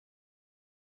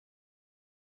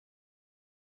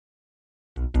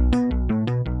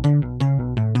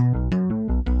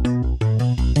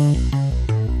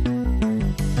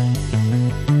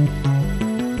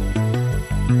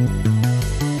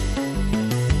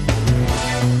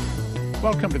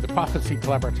Welcome to the Prophecy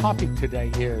Club. Our topic today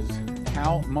is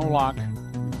how Moloch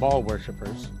and Baal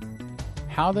worshippers,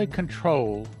 how they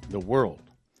control the world.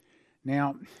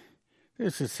 Now,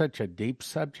 this is such a deep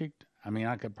subject. I mean,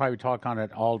 I could probably talk on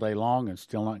it all day long and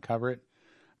still not cover it,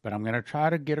 but I'm going to try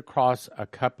to get across a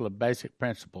couple of basic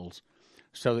principles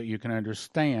so that you can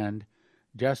understand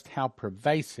just how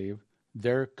pervasive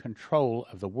their control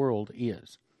of the world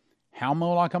is. How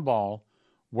Moloch and Baal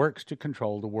works to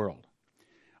control the world.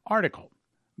 Article: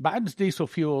 Biden's diesel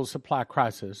fuel supply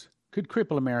crisis could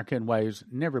cripple America in ways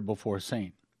never before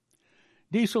seen.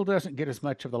 Diesel doesn't get as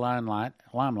much of the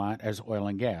limelight as oil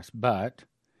and gas, but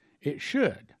it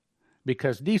should,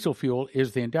 because diesel fuel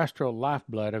is the industrial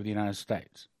lifeblood of the United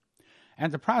States.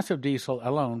 And the price of diesel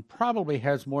alone probably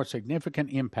has more significant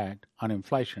impact on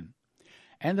inflation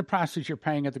and the prices you're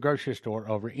paying at the grocery store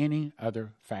over any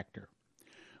other factor.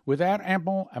 Without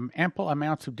ample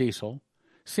amounts of diesel,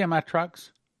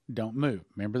 semi-trucks don't move.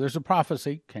 Remember, there's a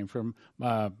prophecy, came from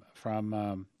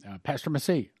Pastor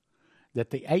Massey, that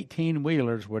the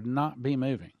 18-wheelers would not be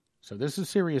moving. So this is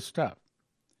serious stuff.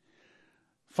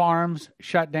 Farms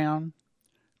shut down.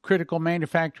 Critical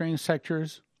manufacturing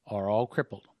sectors are all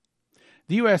crippled.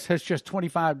 The U.S. has just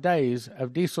 25 days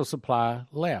of diesel supply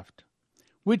left,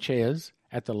 which is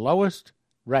at the lowest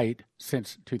rate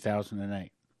since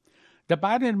 2008. The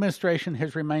Biden administration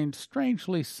has remained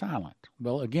strangely silent.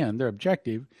 Well, again, their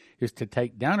objective is to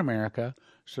take down America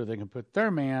so they can put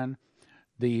their man,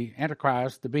 the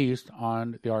Antichrist, the beast,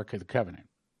 on the Ark of the Covenant.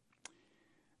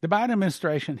 The Biden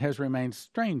administration has remained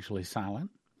strangely silent,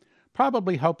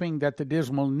 probably hoping that the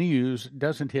dismal news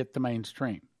doesn't hit the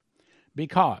mainstream,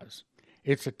 because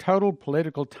it's a total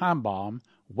political time bomb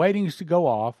waiting to go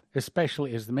off,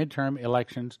 especially as the midterm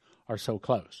elections are so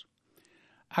close.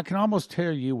 I can almost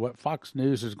tell you what Fox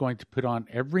News is going to put on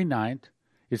every night.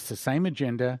 It's the same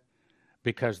agenda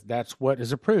because that's what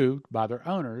is approved by their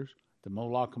owners, the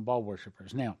Moloch and Baal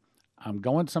worshippers. Now, I'm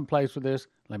going someplace with this.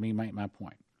 Let me make my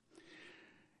point.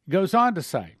 It goes on to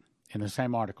say in the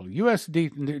same article, U.S.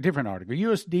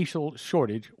 diesel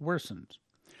shortage worsens.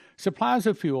 Supplies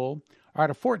of fuel are at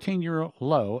a 14-year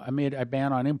low amid a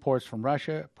ban on imports from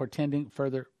Russia, portending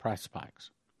further price spikes.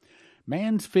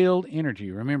 Mansfield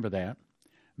Energy, remember that.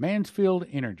 Mansfield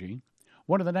Energy,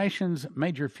 one of the nation's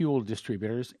major fuel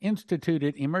distributors,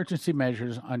 instituted emergency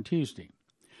measures on Tuesday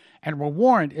and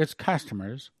warned its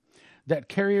customers that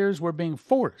carriers were being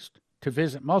forced to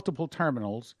visit multiple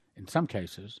terminals, in some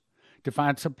cases, to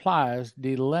find supplies,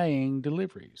 delaying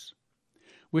deliveries.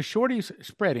 With shortages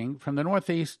spreading from the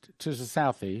northeast to the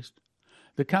southeast,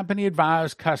 the company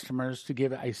advised customers to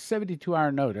give a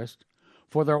 72-hour notice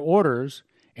for their orders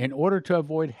in order to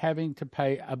avoid having to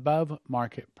pay above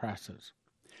market prices.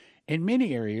 In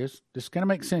many areas, this is going to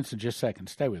make sense in just a second,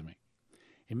 stay with me.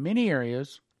 In many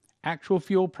areas, actual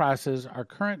fuel prices are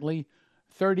currently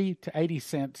 30 to 80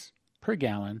 cents per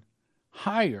gallon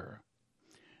higher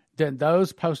than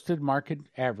those posted market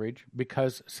average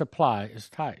because supply is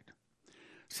tight.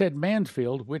 Said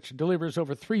Mansfield, which delivers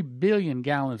over 3 billion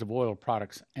gallons of oil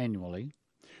products annually,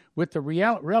 with the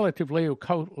relatively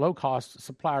low-cost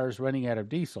suppliers running out of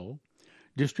diesel,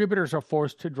 distributors are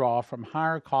forced to draw from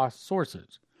higher-cost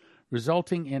sources,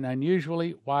 resulting in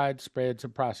unusually wide spreads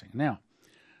of pricing. Now,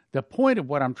 the point of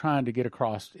what I'm trying to get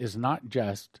across is not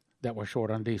just that we're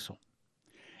short on diesel.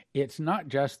 It's not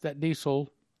just that diesel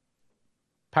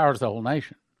powers the whole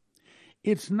nation.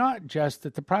 It's not just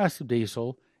that the price of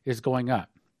diesel is going up.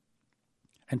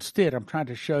 Instead, I'm trying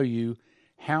to show you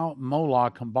how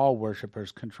Moloch and Baal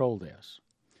worshippers control this.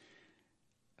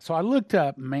 So I looked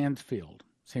up Mansfield.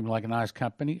 Seemed like a nice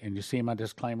company, and you see my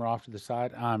disclaimer off to the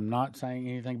side. I'm not saying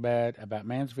anything bad about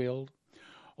Mansfield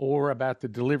or about the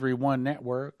Delivery One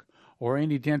network or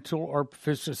any dental or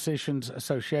physicians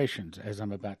associations, as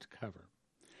I'm about to cover.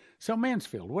 So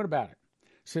Mansfield, what about it?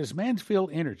 It says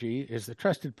Mansfield Energy is the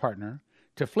trusted partner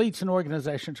to fleets and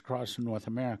organizations across North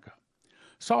America,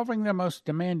 solving their most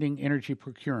demanding energy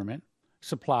procurement,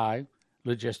 supply,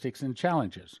 logistics, and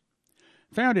challenges.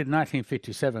 Founded in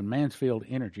 1957, Mansfield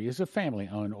Energy is a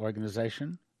family-owned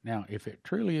organization. Now, if it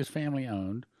truly is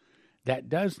family-owned, that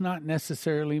does not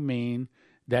necessarily mean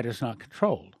that it's not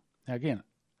controlled. Now, again,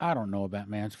 I don't know about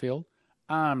Mansfield.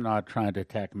 I'm not trying to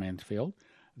attack Mansfield.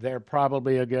 They're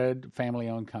probably a good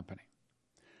family-owned company.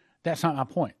 That's not my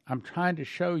point. I'm trying to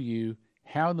show you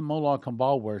how the Moloch and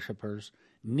Baal worshippers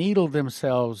needle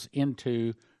themselves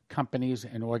into companies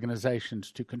and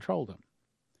organizations to control them.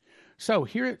 So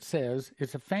here it says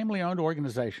it's a family-owned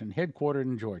organization headquartered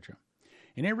in Georgia,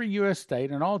 in every U.S.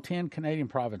 state and all 10 Canadian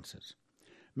provinces.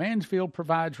 Mansfield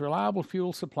provides reliable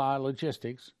fuel supply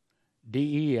logistics,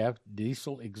 DEF,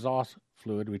 diesel exhaust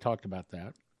fluid. We talked about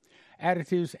that.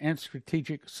 Additives and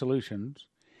strategic solutions.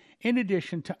 In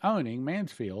addition to owning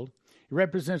Mansfield, it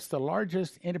represents the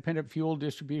largest independent fuel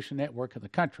distribution network in the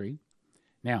country.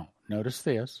 Now, notice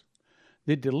this.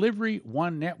 The Delivery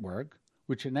One network,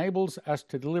 which enables us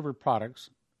to deliver products,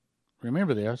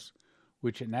 remember this,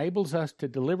 which enables us to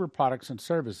deliver products and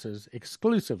services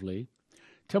exclusively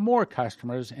to more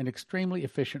customers in extremely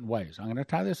efficient ways. I'm going to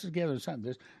tie this together with something.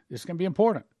 This is going to be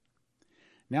important.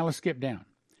 Now let's skip down.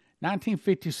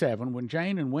 1957, when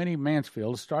Jane and Winnie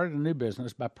Mansfield started a new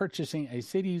business by purchasing a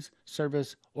city's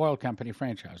service oil company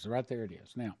franchise. Right there it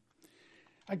is. Now,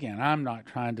 again, I'm not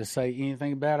trying to say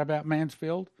anything bad about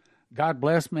Mansfield. God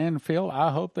bless Mansfield.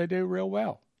 I hope they do real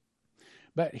well.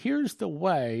 But here's the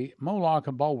way Moloch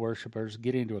and Baal worshipers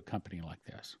get into a company like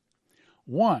this.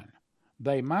 One,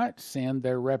 they might send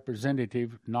their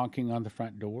representative knocking on the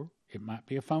front door. It might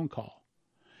be a phone call.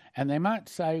 And they might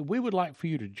say, we would like for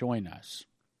you to join us.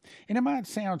 And it might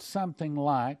sound something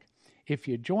like, if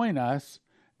you join us,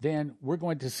 then we're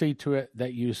going to see to it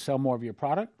that you sell more of your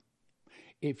product.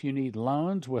 If you need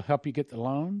loans, we'll help you get the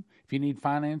loan. If you need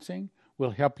financing, we'll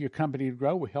help your company to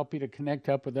grow. We'll help you to connect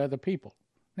up with other people.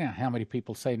 Now, how many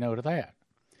people say no to that?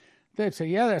 They'd say,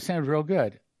 yeah, that sounds real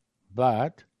good.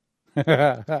 But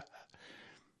the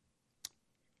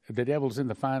devil's in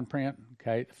the fine print.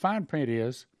 Okay, the fine print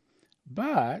is,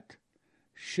 but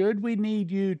should we need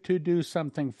you to do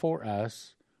something for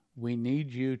us, we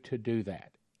need you to do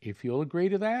that. If you'll agree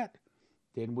to that,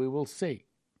 then we will see.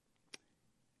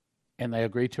 And they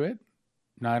agree to it,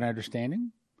 not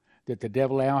understanding that the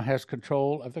devil now has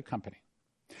control of the company.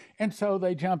 And so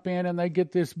they jump in and they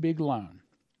get this big loan.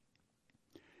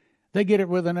 They get it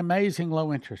with an amazing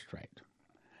low interest rate.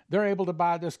 They're able to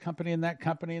buy this company and that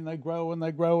company, and they grow and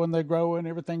they grow and they grow, and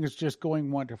everything is just going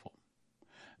wonderful.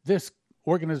 This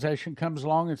organization comes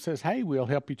along and says, hey, we'll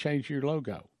help you change your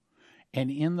logo. And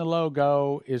in the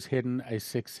logo is hidden a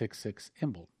 666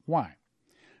 emblem. Why?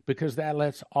 Because that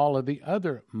lets all of the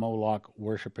other Moloch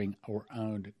worshiping or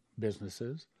owned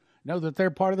businesses know that they're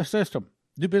part of the system.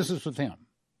 Do business with them.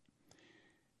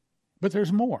 But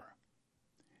there's more.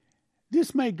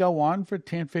 This may go on for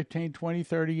 10, 15, 20,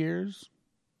 30 years.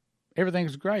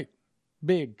 Everything's great.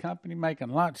 Big company making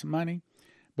lots of money.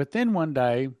 But then one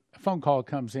day, a phone call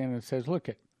comes in and says, look,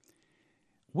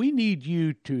 we need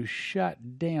you to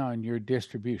shut down your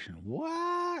distribution.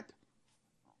 What?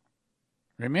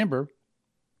 Remember,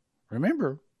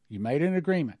 you made an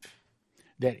agreement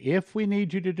that if we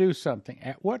need you to do something,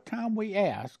 at what time we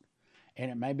ask, and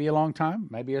it may be a long time,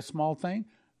 maybe a small thing,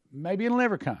 maybe it'll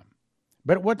never come.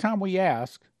 But at what time we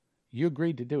ask, you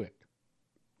agreed to do it.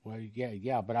 Well,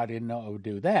 yeah, but I didn't know it would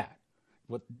do that.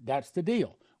 Well, that's the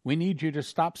deal. We need you to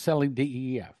stop selling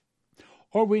DEF.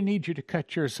 Or we need you to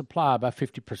cut your supply by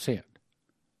 50%.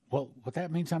 Well, what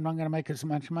that means, I'm not going to make as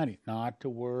much money. Not to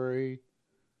worry.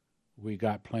 We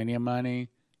got plenty of money.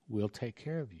 We'll take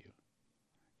care of you.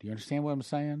 Do you understand what I'm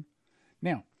saying?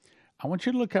 Now, I want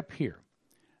you to look up here.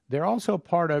 They're also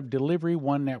part of Delivery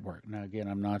One Network. Now, again,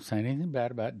 I'm not saying anything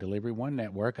bad about Delivery One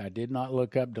Network. I did not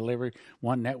look up Delivery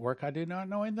One Network. I did not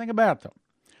know anything about them.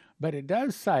 But it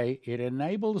does say it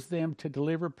enables them to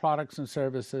deliver products and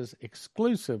services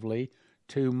exclusively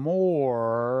to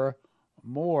more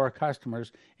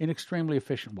customers in extremely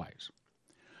efficient ways.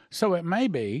 So it may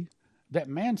be that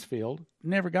Mansfield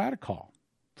never got a call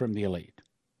from the elite.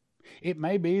 It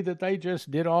may be that they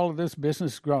just did all of this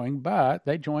business growing, but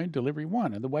they joined Delivery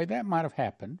One. And the way that might have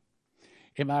happened,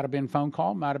 it might have been a phone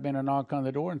call, might have been a knock on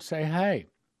the door and say, hey,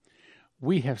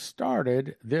 we have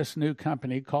started this new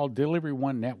company called Delivery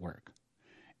One Network.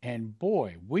 And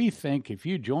boy, we think if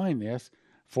you join this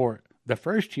for the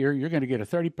first year, you're going to get a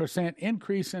 30%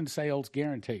 increase in sales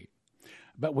guaranteed.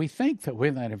 But we think that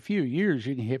within a few years,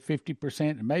 you can hit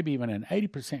 50% and maybe even an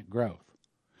 80% growth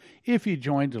if you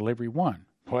join Delivery One.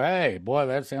 Well, hey, boy,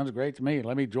 that sounds great to me.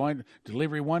 Let me join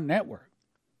Delivery One Network.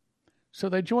 So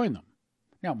they join them.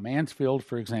 Now, Mansfield,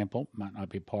 for example, might not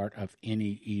be part of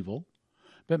any evil,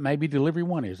 but maybe Delivery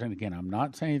One is. And again, I'm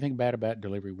not saying anything bad about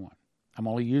Delivery One. I'm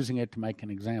only using it to make an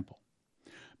example.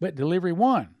 But Delivery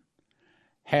One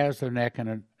has their neck in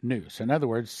a noose. In other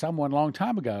words, someone a long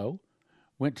time ago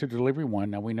went to Delivery One.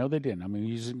 Now, we know they didn't. I'm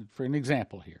using it for an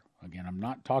example here. Again, I'm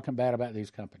not talking bad about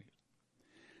these companies.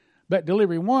 But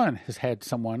Delivery One has had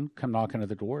someone come knocking at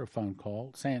the door, a phone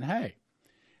call, saying, hey,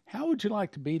 how would you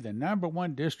like to be the number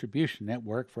one distribution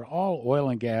network for all oil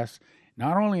and gas,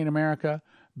 not only in America,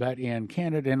 but in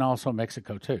Canada and also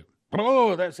Mexico too?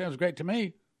 Oh, that sounds great to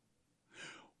me.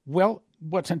 Well,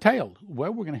 what's entailed?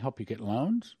 Well, we're going to help you get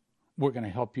loans. We're going to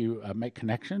help you make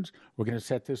connections. We're going to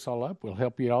set this all up. We'll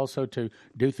help you also to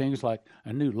do things like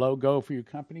a new logo for your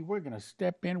company. We're going to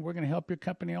step in. We're going to help your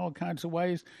company in all kinds of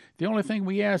ways. The only thing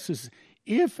we ask is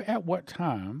if at what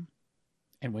time,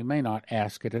 and we may not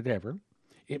ask it at ever,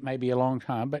 it may be a long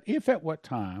time, but if at what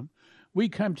time we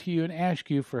come to you and ask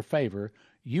you for a favor,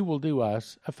 you will do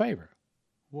us a favor.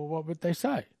 Well, what would they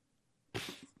say? Of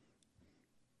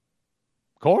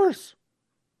course.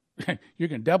 You're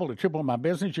going to double or triple my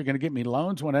business. You're going to get me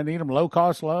loans when I need them,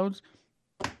 low-cost loans.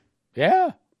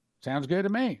 Yeah, sounds good to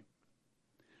me.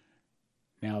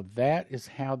 Now, that is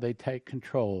how they take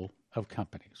control of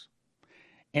companies.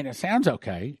 And it sounds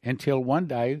okay until one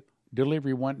day,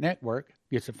 Delivery One Network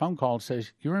gets a phone call and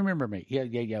says, you remember me?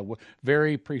 Yeah. We're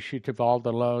very appreciative of all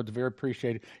the loads, very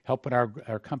appreciative helping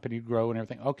our company grow and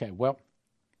everything. Okay, well,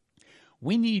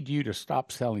 we need you to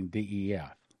stop selling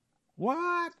DEF.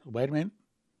 What? Wait a minute.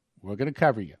 We're going to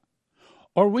cover you.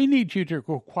 Or we need you to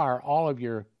require all of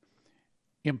your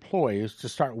employees to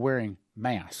start wearing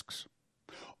masks.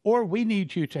 Or we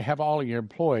need you to have all of your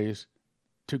employees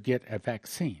to get a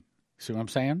vaccine. See what I'm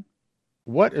saying?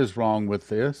 What is wrong with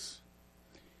this?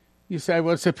 You say,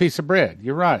 well, it's a piece of bread.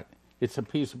 You're right. It's a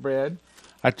piece of bread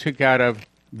I took out of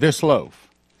this loaf.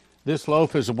 This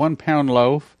loaf is a 1 pound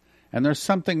loaf, and there's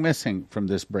something missing from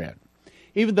this bread.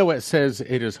 Even though it says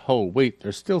it is whole wheat,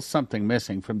 there's still something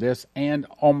missing from this and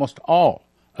almost all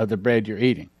of the bread you're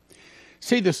eating.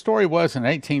 See, the story was in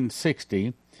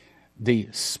 1860, the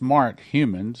smart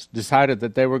humans decided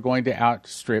that they were going to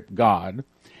outstrip God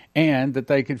and that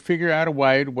they could figure out a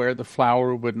way to where the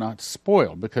flour would not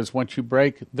spoil, because once you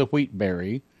break the wheat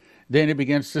berry, then it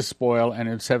begins to spoil, and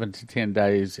in 7 to 10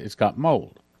 days, it's got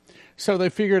mold. So they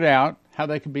figured out how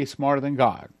they could be smarter than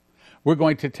God. We're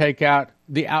going to take out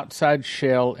the outside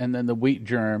shell and then the wheat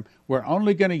germ. We're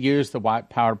only going to use the white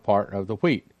powder part of the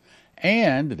wheat.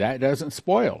 And that doesn't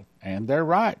spoil. And they're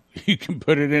right. You can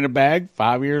put it in a bag.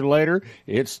 5 years later,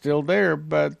 it's still there.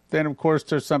 But then, of course,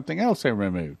 there's something else they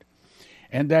removed.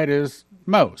 And that is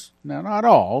most. Now, not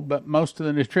all, but most of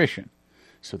the nutrition.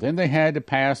 So then they had to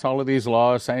pass all of these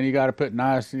laws saying you got to put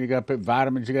niacin, you got to put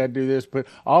vitamins, you got to do this, put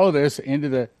all of this into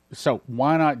the... So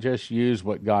why not just use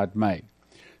what God made?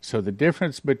 So the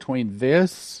difference between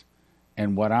this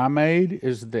and what I made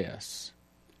is this.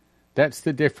 That's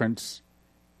the difference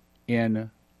in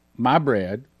my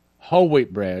bread, whole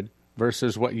wheat bread,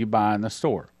 versus what you buy in the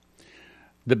store.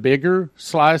 The bigger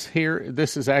slice here,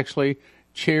 this is actually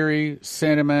cherry,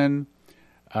 cinnamon,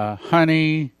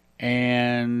 honey,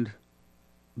 and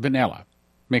vanilla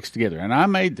mixed together. And I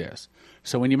made this.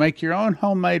 So when you make your own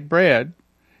homemade bread,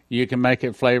 you can make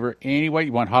it flavor any way.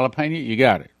 You want jalapeno? You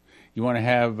got it. You want to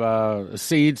have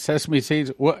seeds, sesame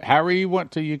seeds, however you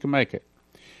want to, you can make it.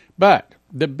 But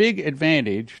the big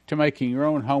advantage to making your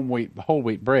own whole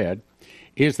wheat bread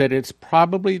is that it's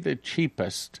probably the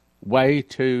cheapest way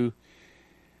to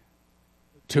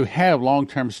have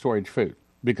long-term storage food,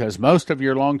 because most of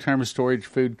your long-term storage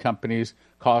food companies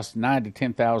cost $9,000 to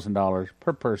 $10,000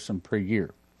 per person per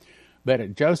year. But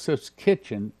at Joseph's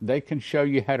Kitchen, they can show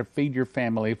you how to feed your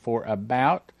family for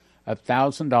about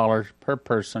 $1,000 per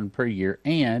person per year,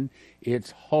 and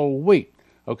it's whole wheat.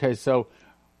 Okay, so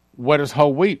what is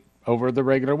whole wheat over the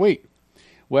regular wheat?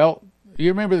 Well, you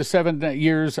remember the 7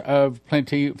 years of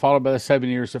plenty followed by the 7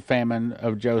 years of famine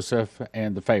of Joseph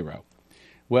and the Pharaoh.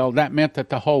 Well, that meant that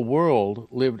the whole world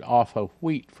lived off of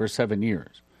wheat for 7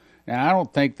 years. Now, I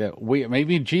don't think that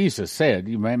maybe Jesus said,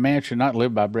 man should not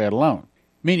live by bread alone,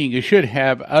 meaning you should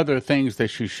have other things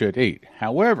that you should eat.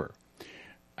 However,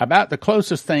 about the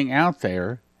closest thing out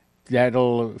there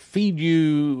that'll feed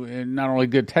you not only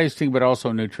good tasting but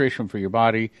also nutrition for your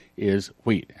body is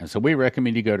wheat. And so we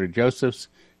recommend you go to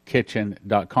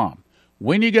josephskitchen.com.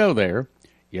 When you go there,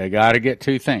 you got to get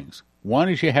two things. One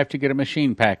is you have to get a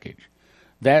machine package.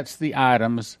 That's the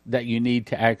items that you need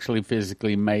to actually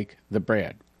physically make the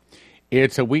bread.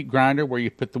 It's a wheat grinder where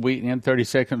you put the wheat in. 30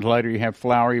 seconds later, you have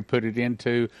flour. You put it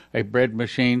into a bread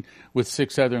machine with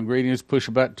 6 other ingredients. Push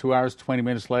a button. 2 hours, 20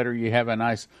 minutes later, you have a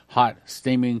nice, hot,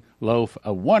 steaming loaf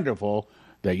of wonderful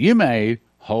that you made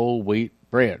whole wheat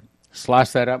bread.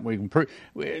 Slice that up. The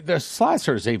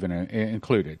slicers even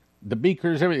included. The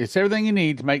beakers, everything. It's everything you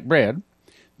need to make bread.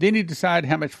 Then you decide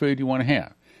how much food you want to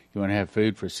have. You want to have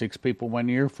food for 6 people 1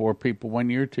 year, 4 people 1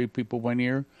 year, 2 people 1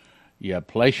 year. You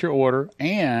place your order,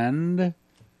 and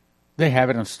they have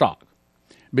it in stock.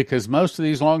 Because most of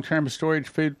these long-term storage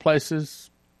food places,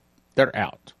 they're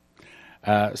out.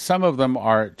 Some of them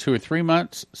are 2 or 3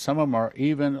 months. Some of them are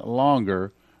even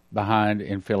longer behind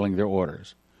in filling their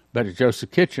orders. But at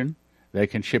Joseph's Kitchen, they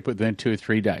can ship within 2 or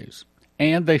 3 days.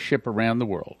 And they ship around the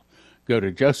world. go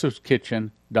to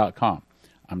josephskitchen.com.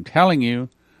 I'm telling you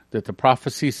that the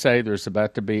prophecies say there's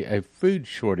about to be a food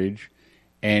shortage,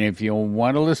 and if you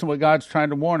want to listen to what God's trying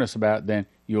to warn us about, then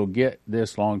you'll get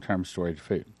this long-term storage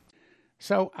food.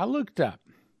 So I looked up.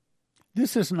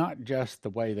 This is not just the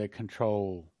way they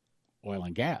control oil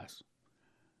and gas.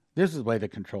 This is the way they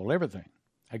control everything.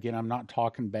 Again, I'm not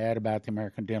talking bad about the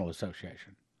American Dental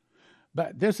Association,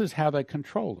 but this is how they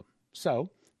control them. So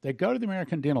they go to the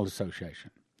American Dental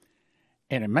Association,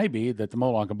 and it may be that the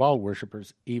Moloch and Baal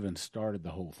worshipers even started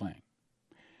the whole thing.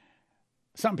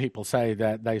 Some people say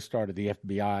that they started the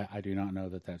FBI. I do not know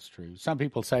that that's true. Some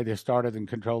people say they started and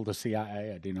controlled the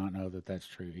CIA. I do not know that that's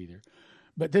true either.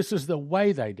 But this is the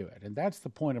way they do it, and that's the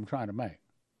point I'm trying to make.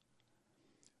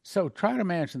 So try to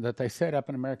imagine that they set up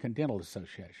an American Dental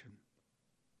Association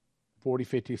 40,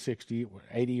 50, 60,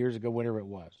 80 years ago, whatever it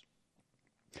was.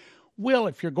 Well,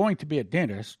 if you're going to be a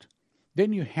dentist,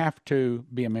 then you have to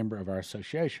be a member of our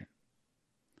association.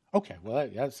 Okay, well,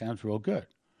 that sounds real good.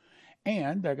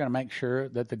 And they're going to make sure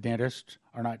that the dentists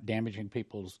are not damaging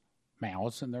people's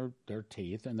mouths and their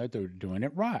teeth, and that they're doing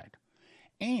it right.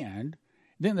 And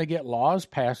then they get laws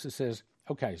passed that says,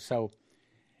 okay, so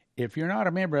if you're not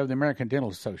a member of the American Dental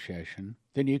Association,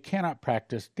 then you cannot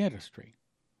practice dentistry.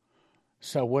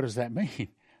 So what does that mean?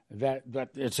 That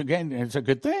it's a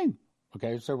good thing.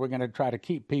 Okay, so we're going to try to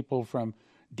keep people from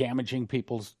damaging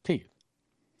people's teeth.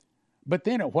 But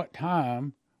then at what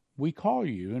time we call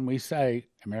you and we say,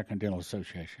 American Dental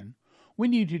Association, we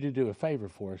need you to do a favor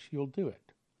for us, you'll do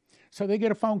it. So they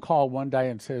get a phone call one day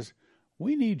and says,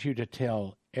 we need you to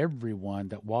tell everyone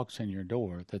that walks in your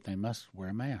door that they must wear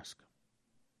a mask.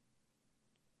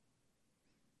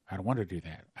 I don't want to do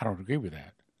that. I don't agree with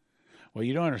that. Well,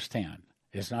 you don't understand.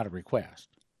 It's not a request.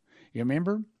 You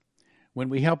remember when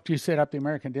we helped you set up the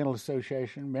American Dental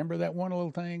Association? Remember that one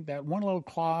little thing, that one little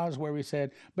clause where we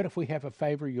said, but if we have a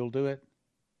favor, you'll do it?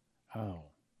 Oh,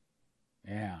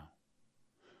 yeah.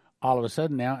 All of a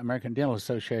sudden now, American Dental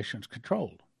Association is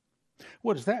controlled.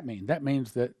 What does that mean? That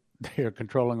means that they're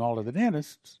controlling all of the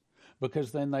dentists,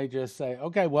 because then they just say,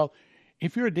 okay, well,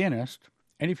 if you're a dentist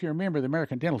and if you're a member of the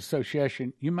American Dental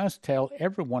Association, you must tell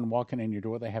everyone walking in your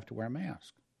door they have to wear a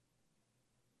mask.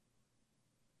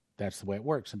 That's the way it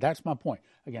works. And that's my point.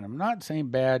 Again, I'm not saying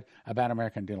bad about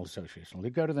American Dental Association.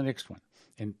 Let's go to the next one.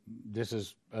 And this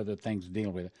is other things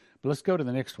dealing with it. But let's go to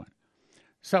the next one.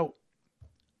 So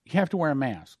you have to wear a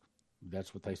mask.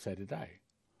 That's what they say today.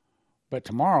 But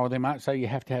tomorrow they might say you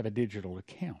have to have a digital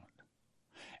account.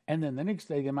 And then the next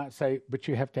day they might say, but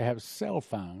you have to have a cell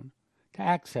phone to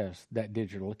access that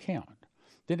digital account.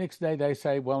 The next day they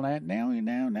say, well,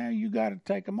 now you got to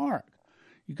take a mark.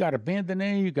 You got to bend the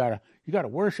knee. You got to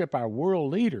worship our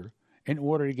world leader in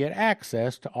order to get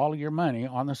access to all of your money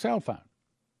on the cell phone.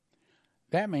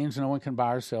 That means no one can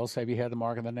buy or sell save you have the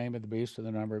mark of the name of the beast or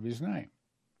the number of his name.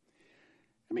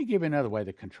 Let me give you another way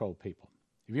to control people.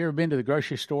 Have you ever been to the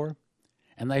grocery store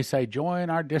and they say, join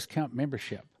our discount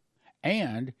membership,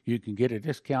 and you can get a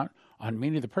discount on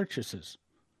many of the purchases?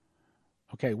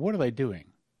 Okay, what are they doing?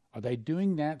 Are they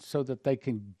doing that so that they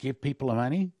can give people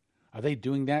money? Are they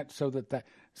doing that so that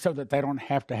they don't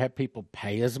have to have people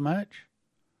pay as much?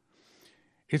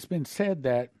 It's been said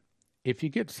that if you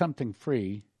get something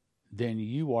free, then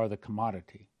you are the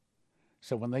commodity.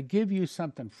 So when they give you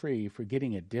something free for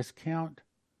getting a discount,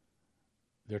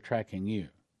 they're tracking you.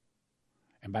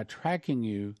 And by tracking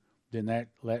you, then that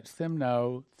lets them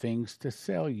know things to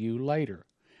sell you later.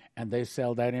 And they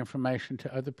sell that information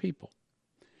to other people.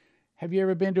 Have you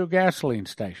ever been to a gasoline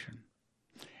station?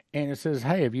 And it says,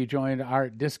 hey, have you joined our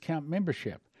discount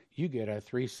membership? You get a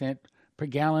 3-cent per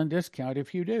gallon discount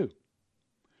if you do.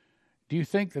 Do you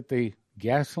think that the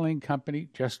gasoline company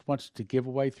just wants to give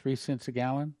away 3 cents a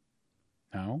gallon?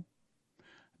 No.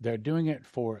 They're doing it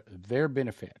for their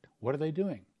benefit. What are they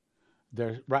doing?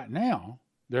 Right now,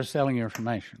 they're selling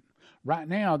information. Right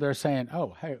now, they're saying,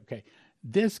 oh, hey, okay,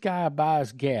 this guy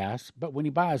buys gas, but when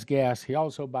he buys gas, he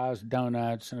also buys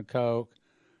donuts and a Coke.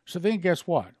 So then guess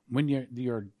what? When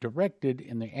you're directed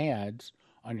in the ads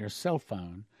on your cell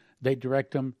phone, they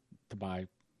direct them to buy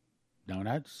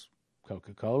donuts,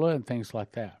 Coca-Cola, and things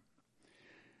like that.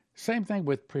 Same thing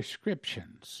with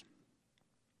prescriptions.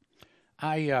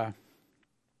 When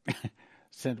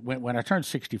I turned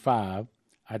 65,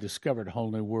 I discovered a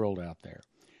whole new world out there.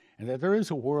 And that there is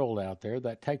a world out there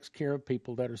that takes care of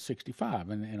people that are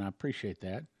 65, and I appreciate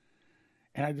that.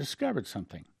 And I discovered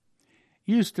something.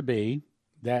 Used to be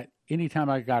that anytime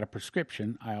I got a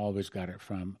prescription, I always got it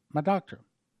from my doctor.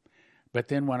 But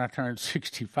then when I turned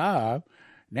 65,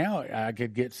 now I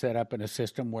could get set up in a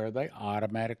system where they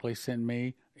automatically send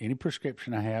me any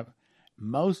prescription I have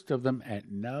most of them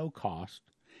at no cost.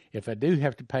 If I do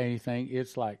have to pay anything,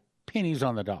 it's like pennies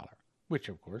on the dollar, which,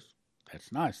 of course,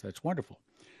 that's nice. That's wonderful.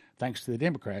 Thanks to the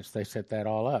Democrats, they set that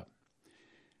all up,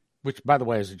 which, by the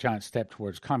way, is a giant step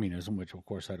towards communism, which, of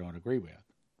course, I don't agree with.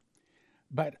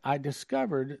 But I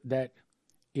discovered that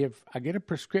if I get a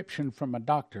prescription from a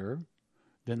doctor,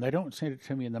 then they don't send it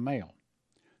to me in the mail.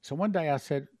 So one day I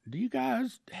said, do you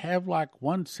guys have like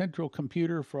one central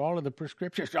computer for all of the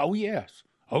prescriptions? Oh, yes.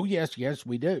 Oh, yes,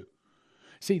 we do.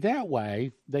 See, that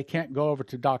way they can't go over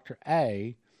to Dr.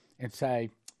 A and say,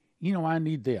 I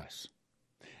need this.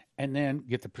 And then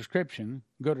get the prescription,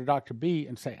 go to Dr. B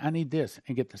and say, I need this,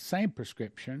 and get the same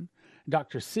prescription.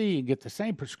 Dr. C and get the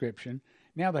same prescription.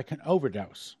 Now they can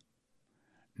overdose.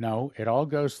 No, it all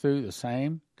goes through the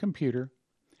same computer,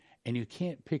 and you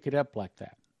can't pick it up like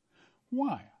that.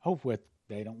 Why?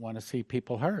 They don't want to see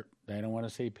people hurt. They don't want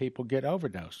to see people get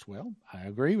overdosed. Well, I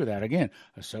agree with that. Again,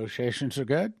 associations are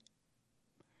good.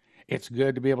 It's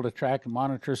good to be able to track and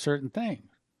monitor certain things.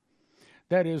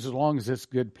 That is, as long as it's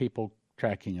good people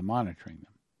tracking and monitoring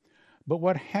them. But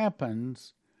what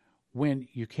happens when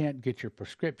you can't get your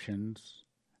prescriptions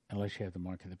unless you have the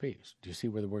mark of the beast? Do you see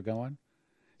where we're going?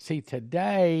 See,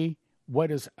 today,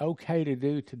 what is okay to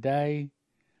do today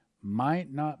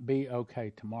might not be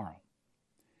okay tomorrow.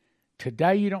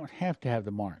 Today, you don't have to have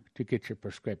the mark to get your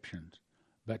prescriptions,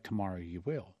 but tomorrow you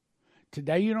will.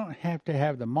 Today, you don't have to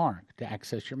have the mark to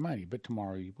access your money, but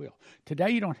tomorrow you will. Today,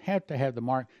 you don't have to have the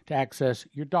mark to access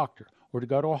your doctor or to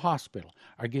go to a hospital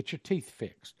or get your teeth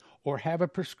fixed or have a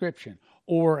prescription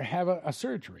or have a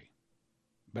surgery.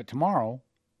 But tomorrow,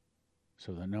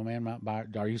 so that no man might buy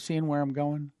it. Are you seeing where I'm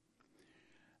going?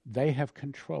 They have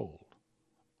controlled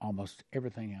almost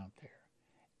everything out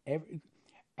there.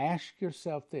 Ask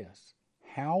yourself this.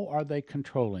 How are they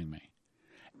controlling me?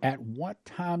 At what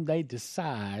time they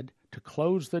decide to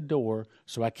close the door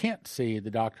so I can't see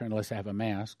the doctor unless I have a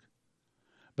mask.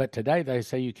 But today they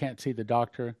say you can't see the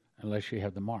doctor unless you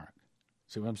have the mark.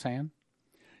 See what I'm saying?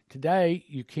 Today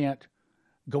you can't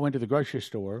go into the grocery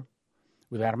store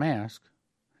without a mask.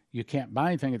 You can't buy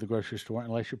anything at the grocery store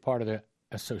unless you're part of the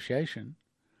association.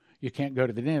 You can't go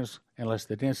to the dentist unless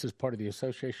the dentist is part of the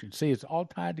association. See, it's all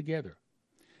tied together.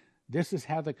 This is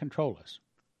how they control us.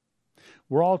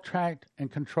 We're all tracked and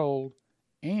controlled,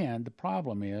 and the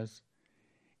problem is,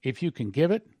 if you can give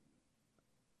it,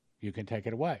 you can take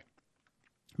it away.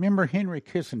 Remember, Henry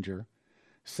Kissinger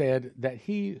said that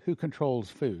he who controls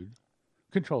food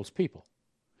controls people.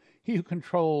 He who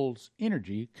controls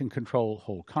energy can control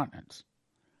whole continents.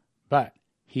 But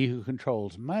he who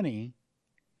controls money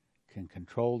can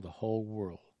control the whole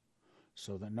world,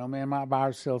 so that no man might buy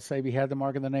or sell save he had the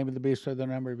mark of the name of the beast or the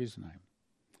number of his name.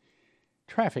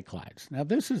 Traffic lights. Now,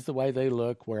 this is the way they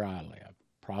look where I live.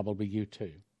 Probably you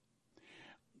too.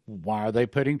 Why are they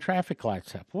putting traffic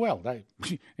lights up? Well,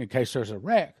 in case there's a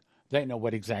wreck, they know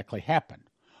what exactly happened.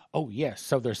 Oh, yes,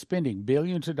 so they're spending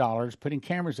billions of dollars putting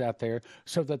cameras out there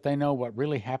so that they know what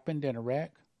really happened in a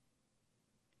wreck?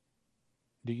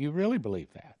 Do you really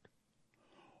believe that?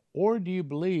 Or do you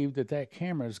believe that that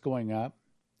camera is going up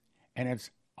and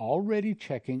it's already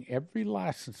checking every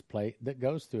license plate that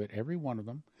goes through it, every one of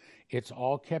them? It's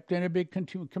all kept in a big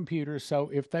computer, so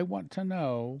if they want to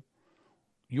know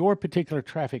your particular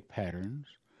traffic patterns,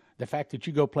 the fact that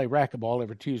you go play racquetball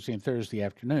every Tuesday and Thursday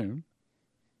afternoon,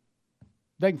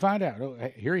 they can find out. Oh,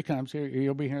 here he comes.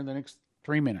 He'll be here in the next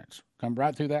 3 minutes. Come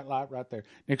right through that light right there.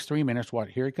 Next 3 minutes, what?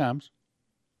 Here he comes.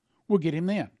 We'll get him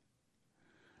then.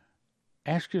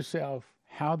 Ask yourself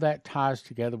how that ties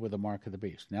together with the mark of the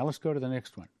beast. Now let's go to the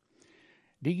next one.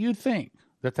 Do you think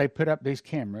that they put up these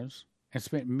cameras and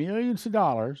spent millions of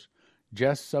dollars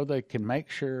just so they can make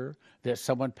sure that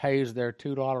someone pays their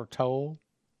 $2 toll?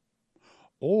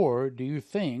 Or do you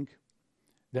think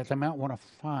that they might want to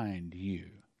find you?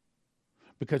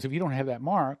 Because if you don't have that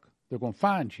mark, they're going to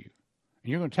find you.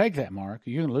 And you're going to take that mark,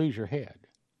 and you're going to lose your head.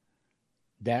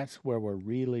 That's where we're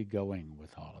really going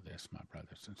with all of this, my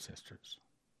brothers and sisters.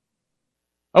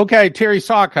 Okay, Terry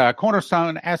Saka,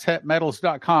 Cornerstone Asset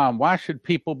Metals.com. Why should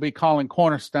people be calling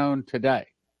Cornerstone today?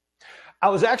 I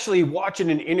was actually watching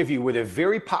an interview with a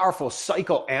very powerful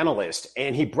psychoanalyst,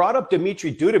 and he brought up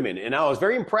Dimitri Duduman, and I was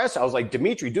very impressed. I was like,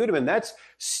 Dimitri Duduman, that's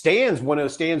one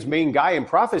of Stan's main guy in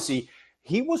prophecy.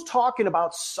 He was talking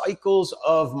about cycles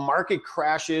of market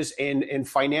crashes and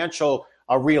financial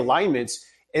realignments.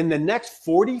 In the next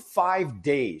 45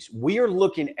 days, we are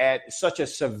looking at such a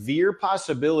severe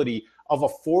possibility of a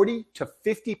 40 to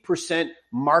 50%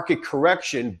 market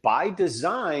correction by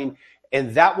design,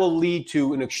 and that will lead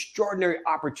to an extraordinary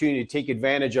opportunity to take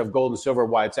advantage of gold and silver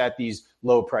while it's at these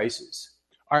low prices.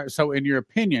 All right, so in your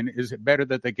opinion, is it better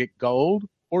that they get gold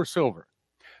or silver?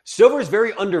 Silver is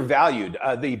very undervalued.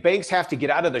 The banks have to get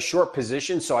out of the short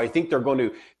position, so I think they're going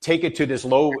to take it to this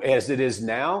low as it is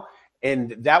now,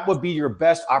 and that would be your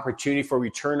best opportunity for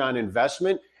return on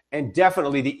investment, and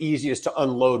definitely the easiest to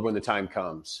unload when the time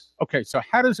comes. Okay, so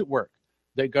how does it work?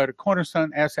 They go to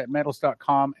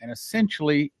cornerstoneassetmetals.com, and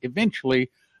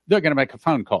eventually, they're going to make a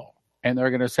phone call, and they're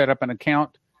going to set up an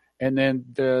account, and then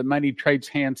the money trades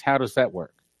hands. How does that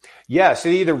work? Yes,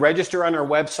 they either register on our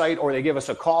website or they give us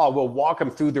a call. We'll walk them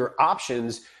through their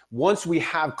options. Once we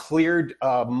have cleared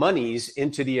monies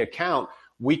into the account,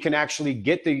 we can actually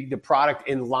get the product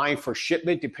in line for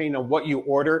shipment, depending on what you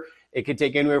order. It could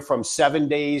take anywhere from 7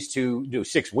 days to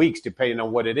 6 weeks, depending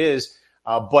on what it is.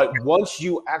 But once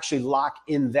you actually lock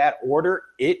in that order,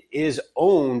 it is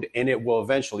owned and it will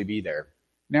eventually be there.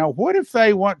 Now, what if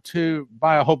they want to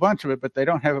buy a whole bunch of it, but they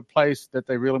don't have a place that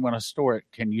they really want to store it?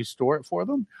 Can you store it for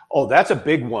them? Oh, that's a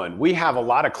big one. We have a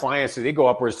lot of clients that they go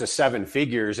upwards to 7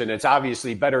 figures, and it's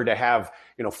obviously better to have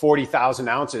 40,000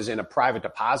 ounces in a private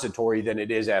depository than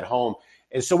it is at home.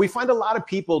 And so we find a lot of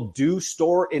people do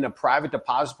store in a private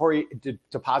depository.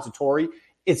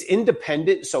 It's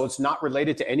independent, so it's not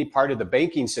related to any part of the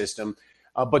banking system.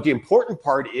 But the important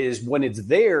part is when it's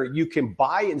there, you can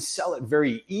buy and sell it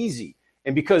very easy.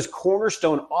 And because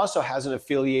Cornerstone also has an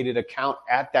affiliated account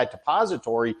at that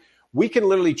depository, we can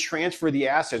literally transfer the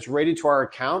assets right into our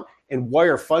account and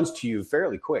wire funds to you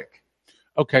fairly quick.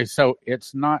 Okay, so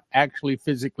it's not actually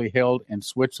physically held in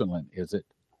Switzerland, is it?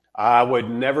 I would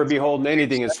never be holding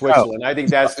anything in Switzerland. I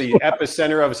think that's the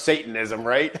epicenter of Satanism,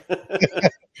 right?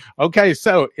 Okay,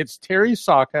 so it's Terry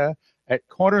Saka at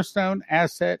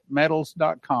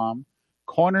cornerstoneassetmetals.com,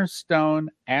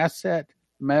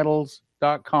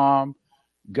 cornerstoneassetmetals.com.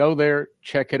 Go there,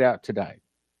 check it out today.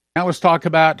 Now let's talk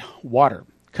about water.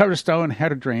 Cornerstone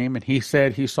had a dream, and he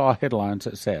said he saw headlines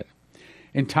that said,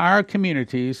 entire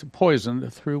communities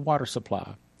poisoned through water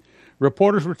supply.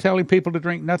 Reporters were telling people to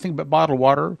drink nothing but bottled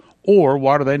water or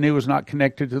water they knew was not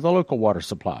connected to the local water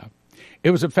supply.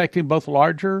 It was affecting both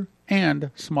larger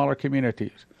and smaller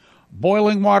communities.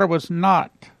 Boiling water was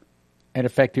not an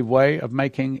effective way of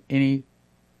making any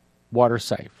water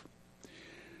safe.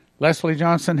 Leslie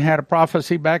Johnson had a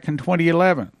prophecy back in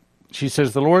 2011. She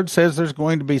says, the Lord says there's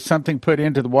going to be something put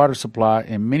into the water supply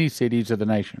in many cities of the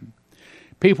nation.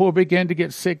 People will begin to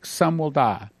get sick, some will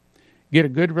die. Get a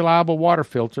good, reliable water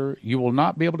filter. You will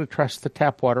not be able to trust the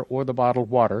tap water or the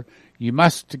bottled water. You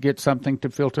must get something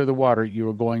to filter the water you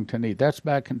are going to need. That's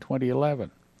back in 2011.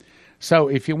 So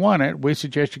if you want it, we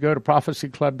suggest you go to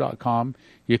prophecyclub.com.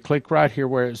 You click right here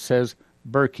where it says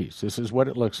Berkeys. This is what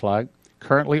it looks like.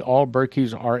 Currently, all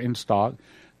Berkeys are in stock.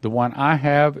 The one I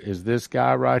have is this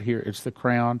guy right here. It's the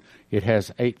Crown. It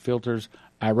has 8 filters.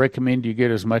 I recommend you get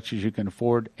as much as you can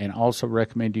afford, and also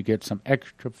recommend you get some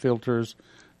extra filters.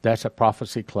 That's at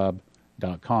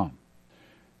prophecyclub.com.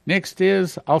 Next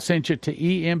is, I'll send you to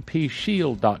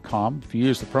empshield.com. If you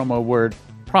use the promo word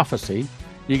prophecy,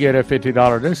 you get a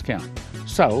 $50 discount.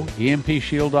 So,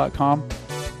 empshield.com,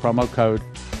 promo code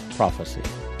prophecy.